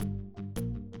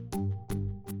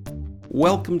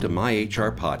Welcome to My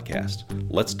HR Podcast.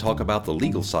 Let's talk about the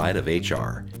legal side of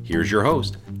HR. Here's your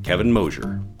host, Kevin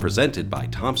Mosier, presented by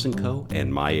Thompson Co.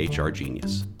 and My HR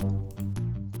Genius.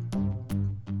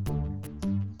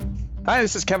 Hi,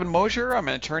 this is Kevin Mosier. I'm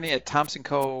an attorney at Thompson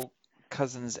Co.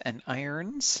 Cousins and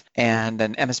Irons and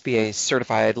an MSBA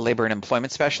certified labor and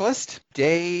employment specialist.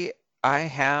 Today, I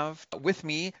have with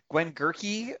me Gwen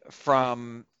Gerke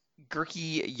from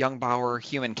Gerke Youngbauer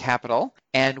Human Capital,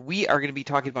 and we are going to be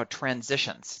talking about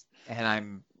transitions. And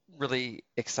I'm really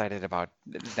excited about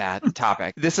that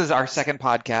topic. This is our second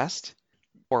podcast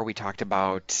where we talked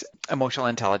about emotional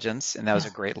intelligence, and that was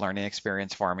a great learning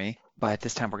experience for me. But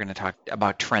this time we're going to talk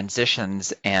about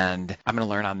transitions, and I'm going to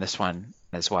learn on this one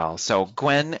as well. So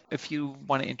Gwen, if you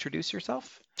want to introduce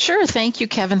yourself. Sure. Thank you,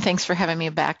 Kevin. Thanks for having me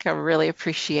back. I really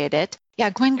appreciate it. Yeah,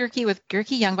 Gwen Gerke with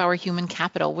Gerke Youngbauer Human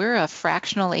Capital. We're a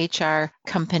fractional HR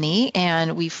company,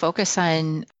 and we focus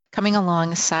on coming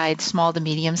alongside small to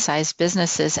medium-sized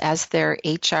businesses as their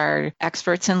HR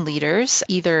experts and leaders,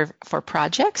 either for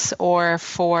projects or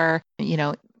for,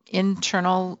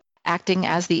 internal acting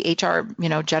as the HR,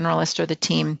 generalist or the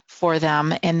team for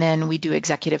them. And then we do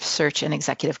executive search and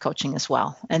executive coaching as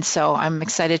well. And so I'm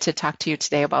excited to talk to you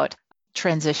today about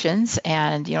transitions.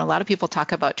 And, a lot of people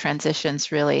talk about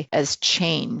transitions really as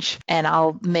change. And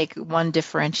I'll make one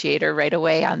differentiator right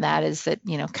away on that is that,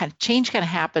 change kind of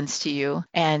happens to you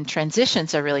and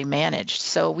transitions are really managed.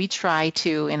 So we try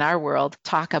to, in our world,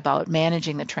 talk about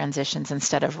managing the transitions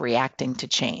instead of reacting to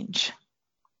change.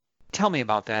 Tell me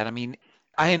about that.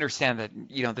 I understand that,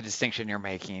 the distinction you're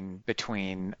making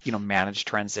between, managed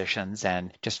transitions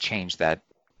and just change that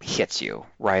hits you,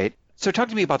 right? So talk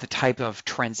to me about the type of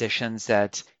transitions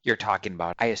that you're talking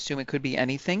about. I assume it could be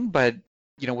anything, but,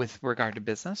 with regard to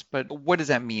business, but what does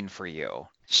that mean for you?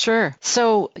 Sure.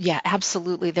 So yeah,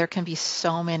 absolutely. There can be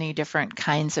so many different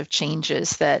kinds of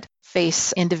changes that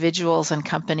face individuals and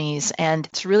companies. And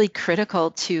it's really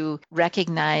critical to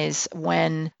recognize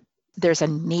when there's a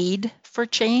need for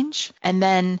change, and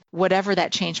then whatever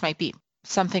that change might be.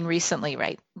 Something recently,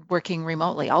 right? Working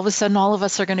remotely. All of a sudden, all of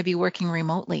us are going to be working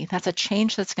remotely. That's a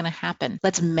change that's going to happen.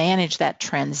 Let's manage that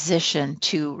transition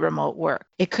to remote work.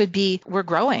 It could be we're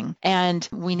growing and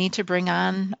we need to bring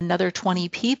on another 20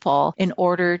 people in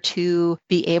order to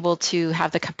be able to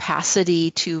have the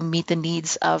capacity to meet the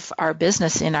needs of our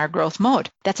business in our growth mode.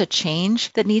 That's a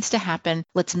change that needs to happen.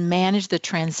 Let's manage the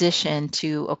transition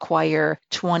to acquire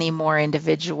 20 more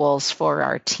individuals for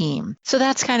our team. So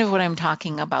that's kind of what I'm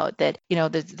talking about, that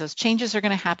those changes are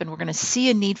going to happen. We're going to see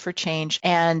a need for change,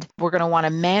 and we're going to want to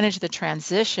manage the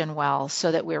transition well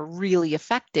so that we're really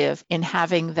effective in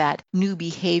having that new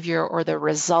behavior or the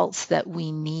results that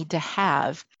we need to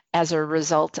have as a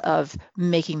result of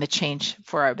making the change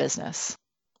for our business.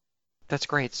 That's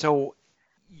great. So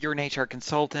you're an HR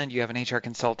consultant, you have an HR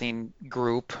consulting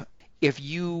group.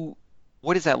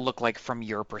 What does that look like from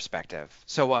your perspective?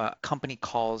 So a company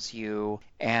calls you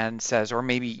and says, or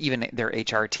maybe even their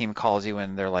HR team calls you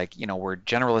and they're like, we're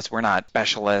generalists, we're not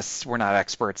specialists, we're not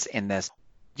experts in this.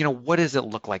 What does it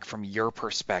look like from your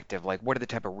perspective? Like, what are the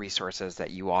type of resources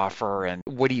that you offer, and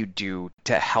what do you do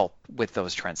to help with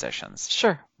those transitions?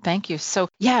 Sure. Thank you. So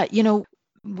yeah,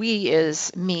 we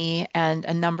is me and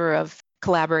a number of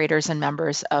collaborators and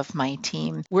members of my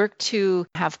team work to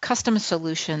have custom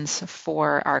solutions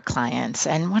for our clients.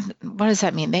 And what does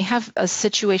that mean? They have a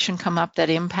situation come up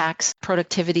that impacts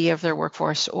productivity of their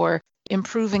workforce or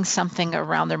improving something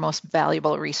around their most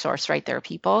valuable resource, right? Their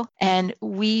people. And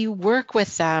we work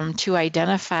with them to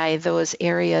identify those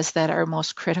areas that are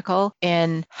most critical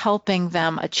in helping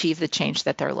them achieve the change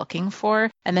that they're looking for,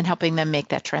 and then helping them make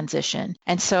that transition.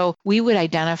 And so we would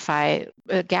identify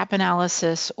a gap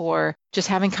analysis or just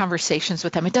having conversations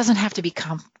with them. It doesn't have to be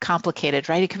complicated,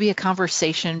 right? It could be a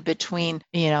conversation between,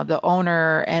 the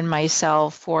owner and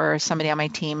myself or somebody on my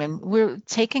team. And we're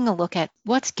taking a look at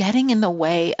what's getting in the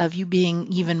way of you being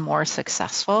even more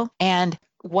successful, and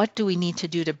what do we need to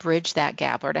do to bridge that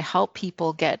gap or to help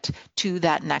people get to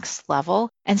that next level.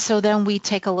 And so then we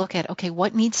take a look at, okay,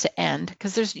 what needs to end?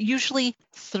 Because there's usually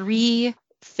 3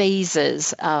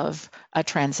 phases of a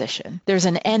transition. There's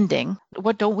an ending.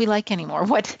 What don't we like anymore?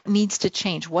 What needs to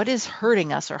change? What is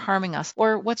hurting us or harming us?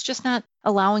 Or what's just not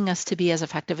allowing us to be as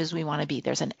effective as we want to be?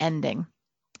 There's an ending.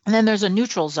 And then there's a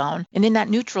neutral zone. And in that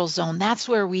neutral zone, that's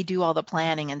where we do all the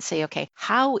planning and say, okay,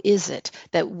 how is it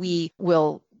that we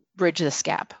will bridge this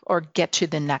gap or get to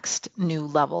the next new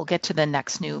level, get to the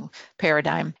next new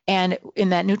paradigm. And in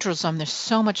that neutral zone, there's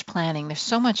so much planning. There's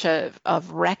so much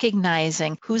of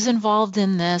recognizing who's involved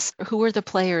in this, who are the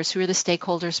players, who are the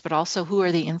stakeholders, but also who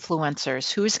are the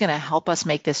influencers, who's going to help us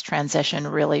make this transition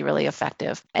really, really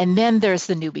effective. And then there's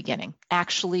the new beginning.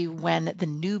 Actually, when the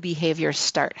new behaviors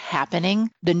start happening,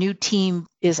 the new team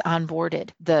is onboarded.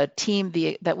 The team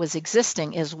that was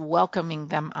existing is welcoming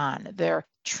them on. They're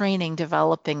training,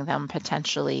 developing them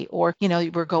potentially, or,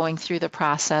 we're going through the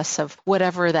process of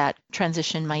whatever that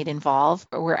transition might involve,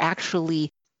 or we're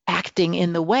actually acting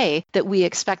in the way that we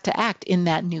expect to act in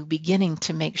that new beginning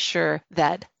to make sure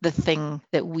that the thing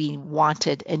that we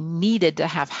wanted and needed to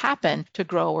have happen to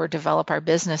grow or develop our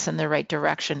business in the right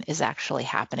direction is actually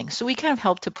happening. So we kind of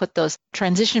help to put those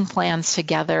transition plans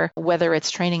together, whether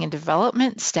it's training and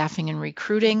development, staffing and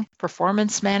recruiting,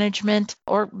 performance management,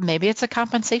 or maybe it's a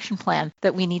compensation plan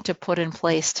that we need to put in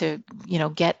place to,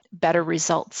 get better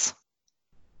results.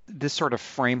 This sort of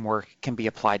framework can be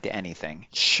applied to anything.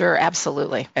 Sure,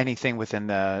 absolutely. Anything within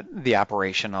the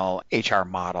operational HR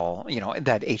model,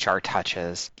 that HR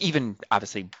touches, even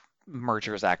obviously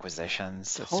mergers,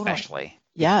 acquisitions, Totally. especially.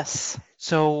 Yes.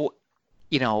 So,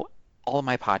 all of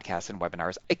my podcasts and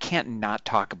webinars, I can't not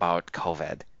talk about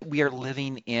COVID. We are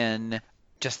living in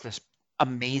just this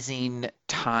amazing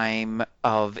time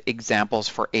of examples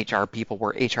for HR people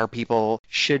where HR people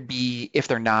should be, if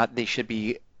they're not, they should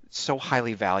be so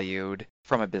highly valued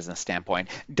from a business standpoint.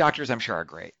 Doctors, I'm sure, are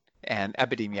great. And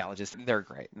epidemiologists, they're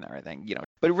great and everything,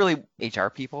 But really, HR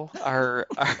people are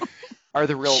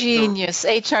the real genius,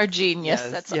 HR genius.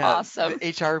 Yes, That's yeah, awesome. The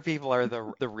HR people are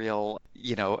the real,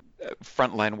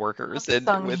 frontline workers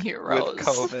with heroes.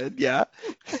 COVID. Yeah.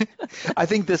 I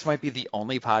think this might be the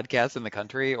only podcast in the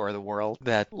country or the world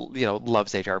that,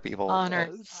 loves HR people.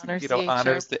 Honors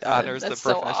honors the honors the That's profession.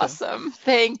 so awesome.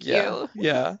 Thank you.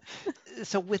 Yeah.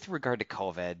 So with regard to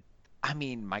COVID, I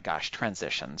mean, my gosh,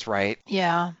 transitions, right?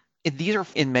 Yeah. These are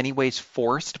in many ways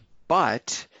forced,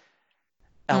 but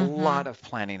a lot of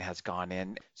planning has gone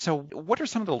in. So what are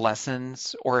some of the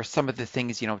lessons or some of the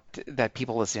things, that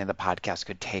people listening to the podcast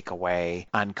could take away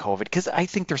on COVID? Because I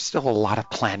think there's still a lot of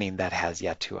planning that has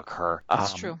yet to occur.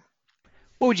 That's true.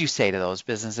 What would you say to those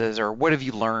businesses, or what have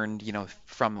you learned,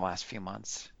 from the last few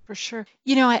months? For sure.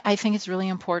 I think it's really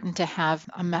important to have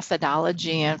a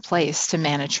methodology in place to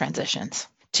manage transitions,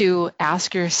 to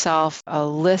ask yourself a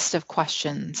list of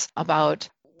questions about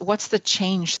what's the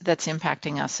change that's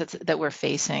impacting us that we're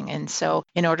facing. And so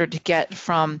in order to get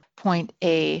from point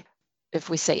A, if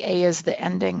we say A is the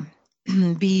ending,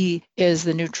 B is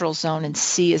the neutral zone, and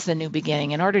C is the new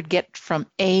beginning. In order to get from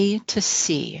A to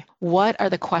C, what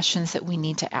are the questions that we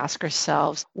need to ask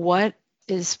ourselves? What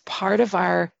is part of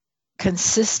our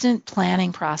consistent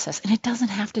planning process? And it doesn't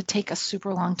have to take a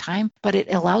super long time, but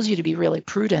it allows you to be really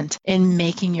prudent in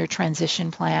making your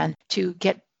transition plan, to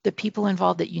get the people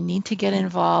involved that you need to get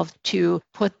involved, to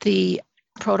put the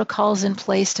protocols in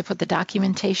place, to put the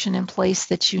documentation in place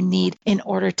that you need in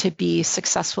order to be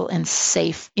successful and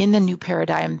safe in the new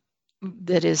paradigm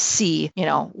that is C,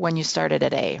 when you started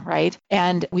at A, right?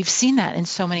 And we've seen that in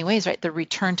so many ways, right? The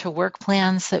return to work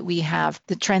plans that we have,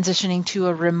 the transitioning to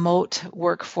a remote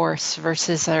workforce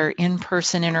versus our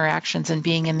in-person interactions and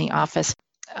being in the office.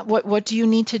 What do you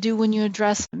need to do when you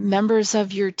address members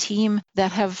of your team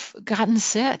that have gotten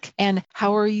sick? And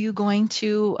how are you going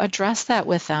to address that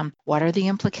with them? What are the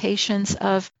implications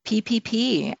of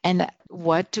PPP? And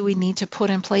what do we need to put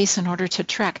in place in order to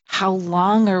track? How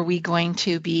long are we going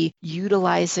to be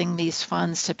utilizing these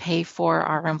funds to pay for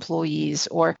our employees?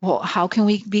 Or, how can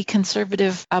we be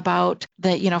conservative about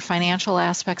the, financial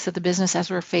aspects of the business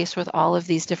as we're faced with all of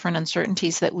these different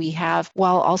uncertainties that we have,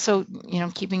 while also,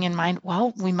 keeping in mind,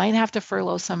 we might have to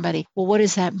furlough somebody. Well, what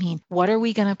does that mean? What are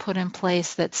we going to put in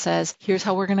place that says, here's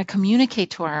how we're going to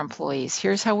communicate to our employees.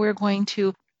 Here's how we're going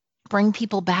to bring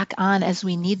people back on as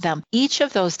we need them. Each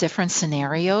of those different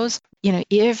scenarios,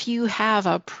 if you have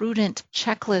a prudent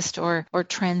checklist or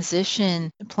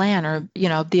transition plan, or,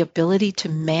 the ability to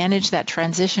manage that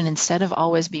transition instead of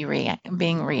always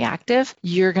being reactive,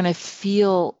 you're going to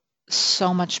feel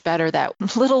so much better.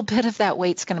 That little bit of that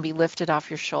weight's going to be lifted off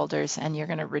your shoulders, and you're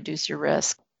going to reduce your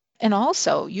risk. And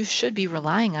also, you should be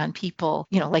relying on people,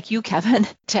 like you, Kevin,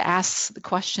 to ask the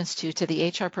questions to the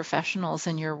HR professionals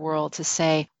in your world to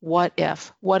say, what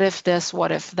if this,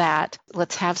 what if that?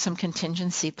 Let's have some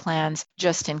contingency plans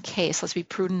just in case. Let's be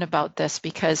prudent about this,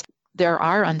 because there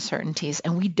are uncertainties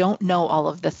and we don't know all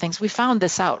of the things. We found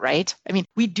this out, right? I mean,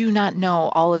 we do not know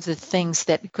all of the things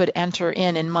that could enter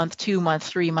in month 2, month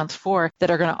 3, month 4 that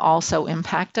are going to also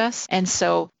impact us. And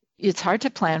so, it's hard to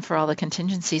plan for all the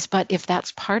contingencies, but if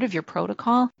that's part of your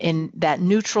protocol in that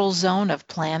neutral zone of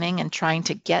planning and trying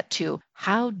to get to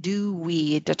how do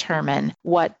we determine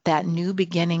what that new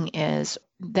beginning is?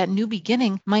 That new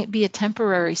beginning might be a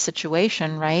temporary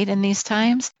situation, right, in these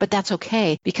times, but that's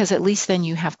okay because at least then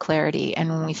you have clarity. And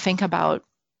when we think about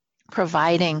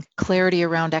providing clarity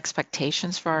around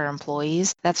expectations for our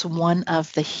employees, that's one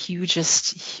of the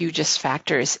hugest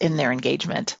factors in their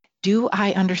engagement. Do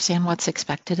I understand what's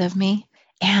expected of me?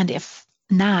 And if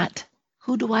not,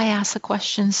 who do I ask the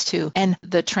questions to? And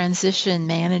the transition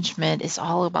management is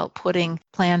all about putting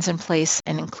plans in place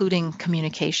and including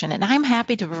communication. And I'm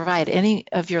happy to provide any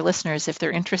of your listeners, if they're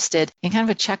interested in kind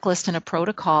of a checklist and a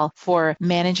protocol for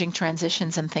managing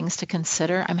transitions and things to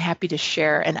consider, I'm happy to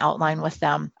share and outline with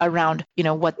them around,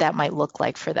 what that might look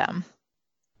like for them.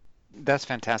 That's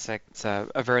fantastic. It's a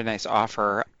very nice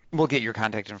offer. We'll get your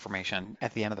contact information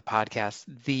at the end of the podcast.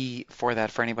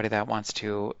 For anybody that wants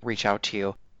to reach out to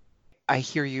you, I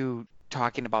hear you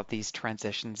talking about these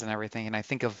transitions and everything, and I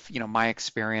think of, my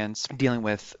experience dealing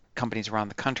with companies around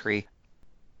the country.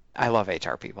 I love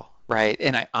HR people, right?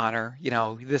 And I honor,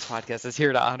 this podcast is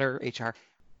here to honor HR.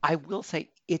 I will say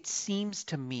it seems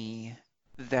to me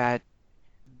that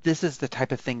this is the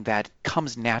type of thing that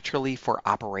comes naturally for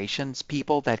operations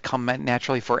people, that come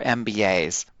naturally for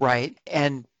MBAs, right?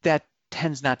 And that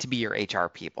tends not to be your HR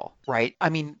people, right? I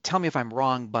mean, tell me if I'm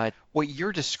wrong, but what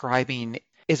you're describing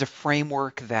is a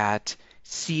framework that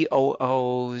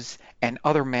COOs and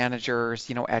other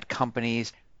managers, at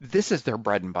companies, this is their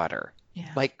bread and butter.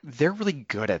 Yeah. Like they're really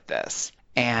good at this.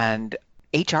 And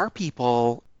HR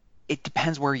people, it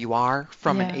depends where you are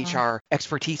from an HR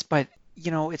expertise, but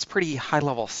it's pretty high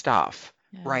level stuff,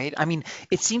 right? I mean,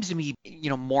 it seems to me,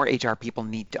 more HR people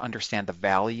need to understand the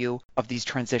value of these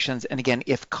transitions. And again,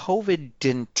 if COVID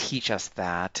didn't teach us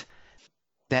that,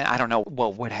 then I don't know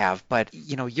what would have, but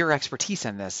your expertise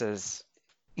in this is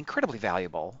incredibly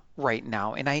valuable right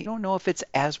now. And I don't know if it's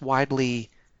as widely,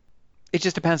 it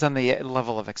just depends on the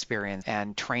level of experience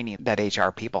and training that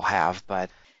HR people have, but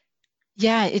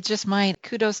yeah, it just might.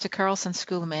 Kudos to Carlson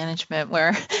School of Management, where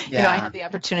I had the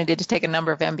opportunity to take a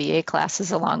number of MBA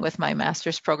classes along with my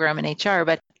master's program in HR.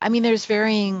 But I mean, there's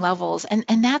varying levels.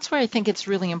 And that's where I think it's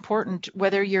really important,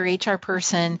 whether you're an HR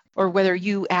person or whether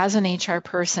you as an HR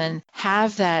person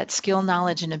have that skill,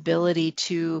 knowledge, and ability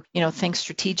to, think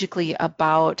strategically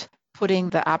about putting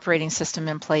the operating system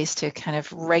in place to kind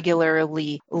of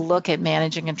regularly look at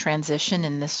managing a transition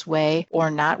in this way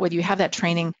or not, whether you have that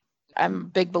training. I'm a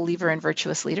big believer in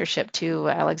virtuous leadership too,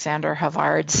 Alexander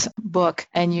Havard's book,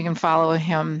 and you can follow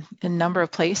him in a number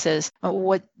of places.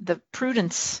 What the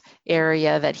prudence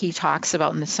area that he talks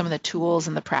about and some of the tools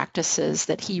and the practices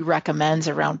that he recommends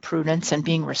around prudence and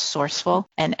being resourceful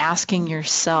and asking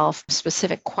yourself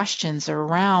specific questions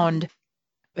around,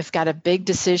 we've got a big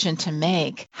decision to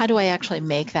make. How do I actually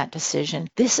make that decision?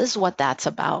 This is what that's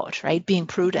about, right? Being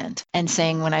prudent and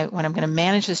saying when I'm going to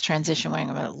manage this transition, when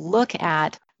I'm going to look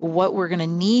at what we're going to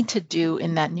need to do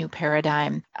in that new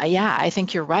paradigm. I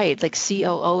think you're right. Like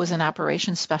COOs and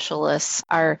operations specialists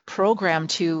are programmed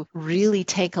to really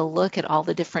take a look at all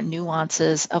the different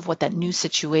nuances of what that new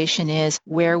situation is,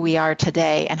 where we are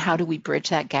today, and how do we bridge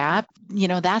that gap.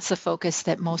 That's the focus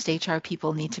that most HR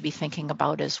people need to be thinking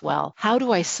about as well. How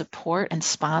do I support and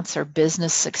sponsor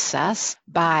business success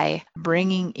by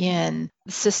bringing in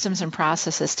systems and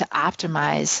processes to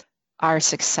optimize our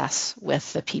success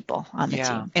with the people on the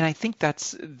team? And I think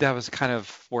that was kind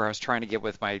of where I was trying to get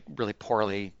with my really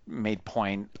poorly made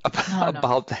point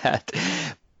about that.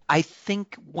 I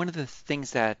think one of the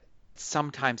things that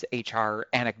sometimes HR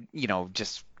and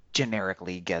just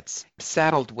generically gets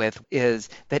saddled with is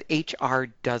that HR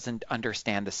doesn't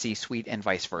understand the C-suite and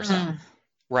vice versa,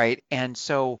 right? And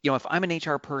so, if I'm an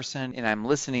HR person and I'm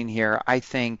listening here, I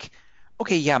think,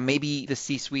 okay, yeah, maybe the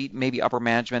C-suite, maybe upper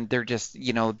management, they're just,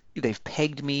 they've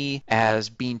pegged me as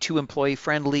being too employee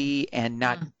friendly and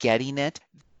not getting it.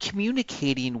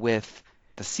 Communicating with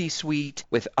the C-suite,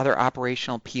 with other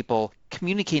operational people,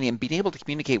 communicating and being able to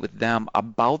communicate with them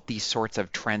about these sorts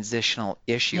of transitional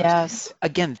issues. Yes.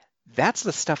 Again, that's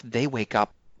the stuff they wake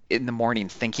up in the morning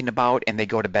thinking about and they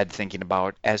go to bed thinking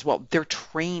about as well. They're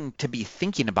trained to be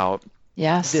thinking about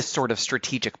this sort of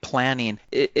strategic planning.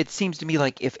 It seems to me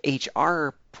like if HR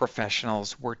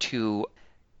professionals were to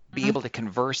be able to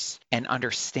converse and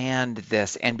understand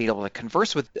this and be able to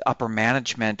converse with upper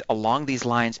management along these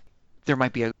lines, there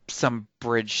might be some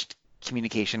bridged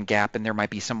communication gap and there might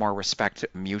be some more respect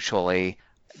mutually.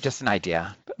 Just an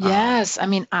idea. Yes. I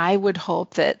mean, I would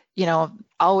hope that,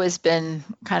 always been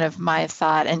kind of my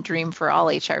thought and dream for all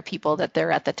HR people that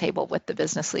they're at the table with the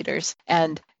business leaders.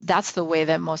 And that's the way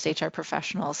that most HR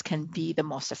professionals can be the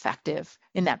most effective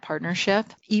in that partnership,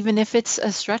 even if it's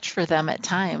a stretch for them at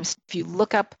times. If you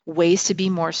look up ways to be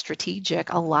more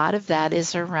strategic, a lot of that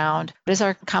is around what is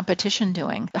our competition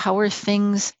doing? How are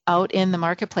things out in the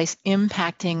marketplace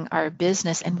impacting our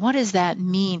business? And what does that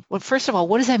mean? Well, first of all,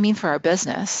 what does that mean for our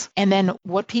business? And then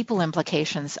what people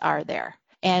implications are there?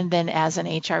 And then as an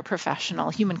HR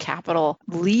professional, human capital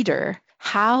leader,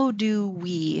 how do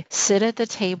we sit at the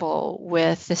table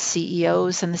with the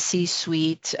CEOs and the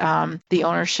C-suite, the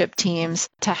ownership teams,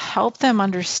 to help them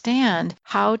understand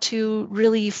how to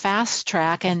really fast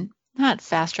track, and not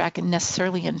fast track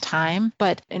necessarily in time,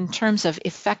 but in terms of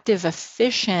effective,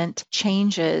 efficient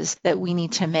changes that we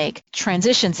need to make,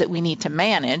 transitions that we need to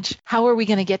manage? How are we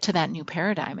going to get to that new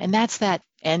paradigm? And that's that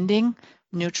ending,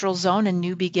 neutral zone, and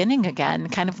new beginning again,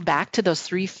 kind of back to those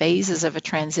 3 phases of a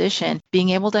transition,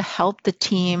 being able to help the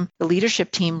team, the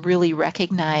leadership team, really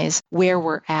recognize where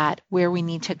we're at, where we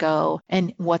need to go,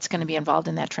 and what's going to be involved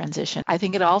in that transition. I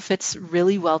think it all fits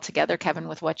really well together, Kevin,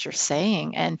 with what you're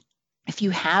saying. And if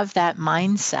you have that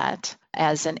mindset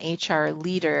as an HR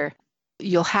leader,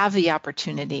 you'll have the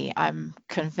opportunity, I'm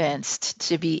convinced,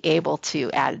 to be able to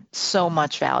add so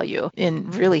much value in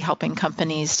really helping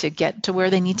companies to get to where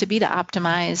they need to be to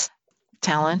optimize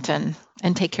talent and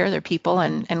take care of their people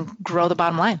and grow the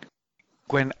bottom line.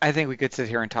 Gwen, I think we could sit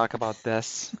here and talk about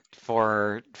this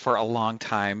for a long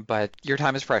time, but your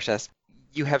time is precious.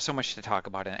 You have so much to talk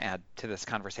about and add to this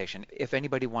conversation. If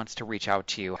anybody wants to reach out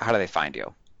to you, how do they find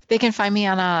you? They can find me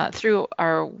on through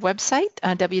our website,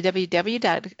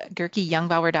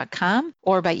 www.gerkeyoungbauer.com,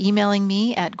 or by emailing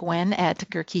me at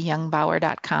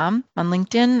gwen@gerkeyoungbauer.com, on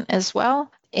LinkedIn as well.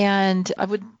 And I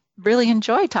would really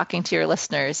enjoy talking to your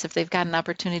listeners if they've got an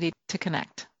opportunity to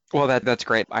connect. Well, that's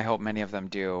great. I hope many of them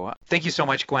do. Thank you so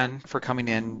much, Gwen, for coming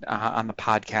in on the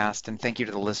podcast, and thank you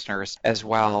to the listeners as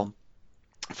well.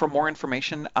 For more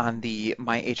information on the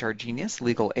MyHR Genius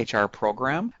Legal HR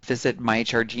program, visit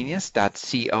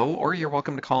myhrgenius.co, or you're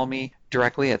welcome to call me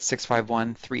directly at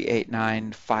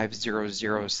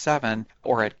 651-389-5007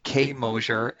 or at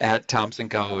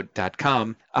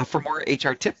kmosier@thompsonco.com. For more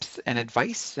HR tips and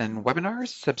advice and webinars,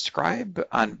 subscribe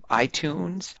on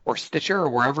iTunes or Stitcher or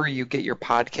wherever you get your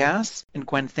podcasts. And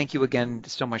Gwen, thank you again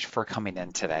so much for coming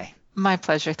in today. My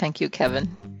pleasure. Thank you,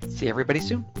 Kevin. See everybody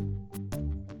soon.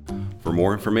 For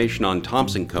more information on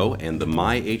Thompson Co. and the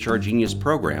My HR Genius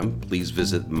program, please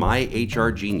visit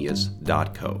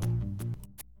myhrgenius.co.